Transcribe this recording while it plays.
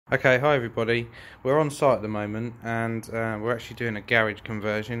Okay, hi everybody. We're on site at the moment and we're actually doing a garage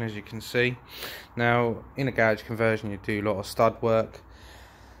conversion, as you can see. Now, in a garage conversion you do a lot of stud work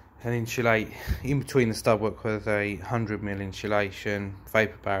and insulate in between the stud work with a 100mm insulation,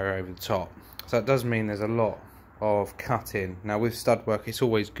 vapor barrier over the top. So that does mean there's a lot of cutting. Now with stud work it's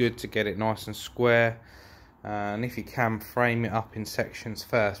always good to get it nice and square, and if you can, frame it up in sections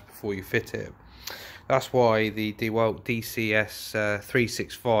first before you fit it. That's why the Dewalt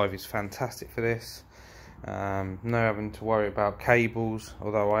DCS365 is fantastic for this. No having to worry about cables,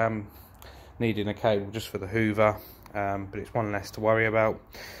 although I am needing a cable just for the hoover, but it's one less to worry about.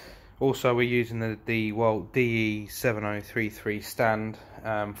 Also, we're using the Dewalt DE7033 stand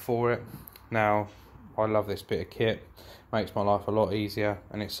for it. Now, I love this bit of kit, makes my life a lot easier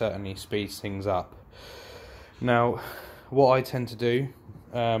and it certainly speeds things up. Now, what I tend to do,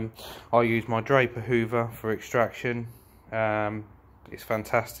 I use my Draper hoover for extraction. It's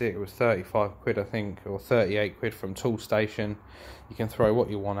fantastic. It was 35 quid I think, or 38 quid from Tool Station. You can throw what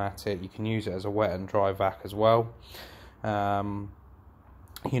you want at it. You can use it as a wet and dry vac as well.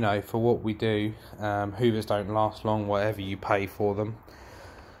 You know, for what we do, hoovers don't last long whatever you pay for them.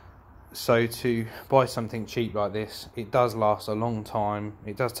 So to buy something cheap like this, it does last a long time.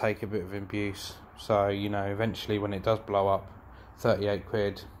 It does take a bit of abuse. So, you know, eventually when it does blow up, 38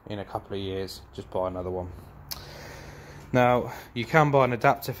 quid in a couple of years, just buy another one. Now, you can buy an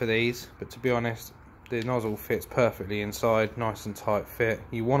adapter for these, but to be honest, the nozzle fits perfectly inside, nice and tight fit.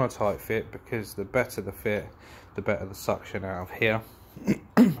 You want a tight fit because the better the fit, the better the suction out of here.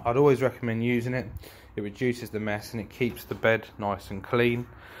 I'd always recommend using it. It reduces the mess and it keeps the bed nice and clean,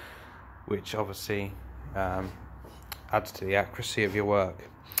 which obviously adds to the accuracy of your work.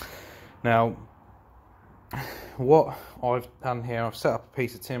 Now, what I've done here, I've set up a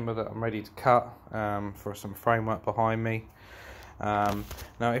piece of timber that I'm ready to cut for some framework behind me. Now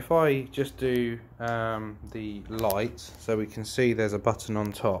if I just do the light, so we can see there's a button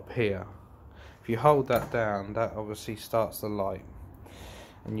on top here. If you hold that down, that obviously starts the light,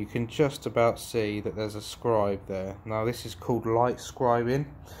 and you can just about see that there's a scribe there. Now this is called light scribing.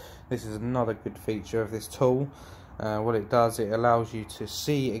 This is another good feature of this tool. What it does, it allows you to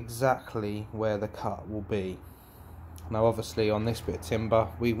see exactly where the cut will be. Now obviously on this bit of timber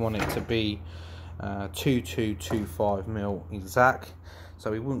we want it to be 2225mm exact,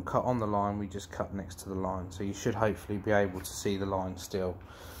 so we wouldn't cut on the line, we just cut next to the line. So you should hopefully be able to see the line still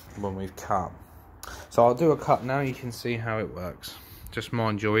when we've cut. So I'll do a cut now, you can see how it works. Just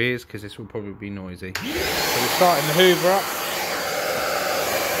mind your ears because this will probably be noisy. So we're starting the hoover up.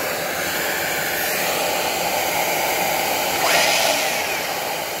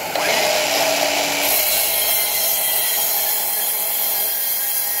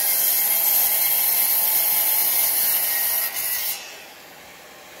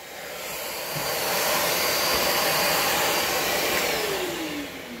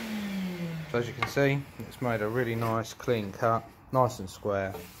 So as you can see, it's made a really nice clean cut, nice and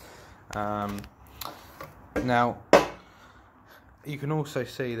square. Now you can also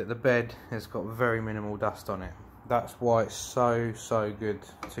see that the bed has got very minimal dust on it. That's why it's so good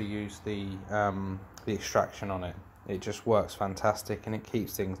to use the extraction on it. It just works fantastic and it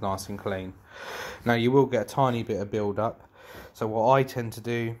keeps things nice and clean. Now you will get a tiny bit of build up. So what I tend to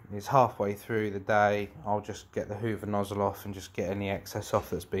do is halfway through the day, I'll just get the hoover nozzle off and just get any excess off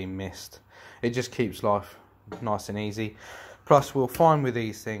that's been missed. It just keeps life nice and easy. Plus we'll find with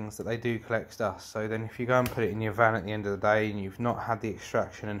these things that they do collect dust. So then if you go and put it in your van at the end of the day and you've not had the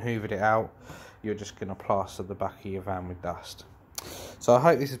extraction and hoovered it out, you're just going to plaster the back of your van with dust. So I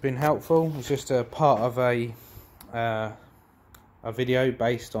hope this has been helpful. It's just a part of a video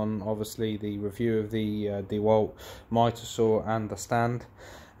based on obviously the review of the Dewalt mitre saw and the stand,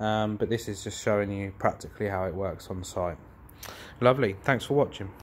 but this is just showing you practically how it works on site. Lovely, thanks for watching.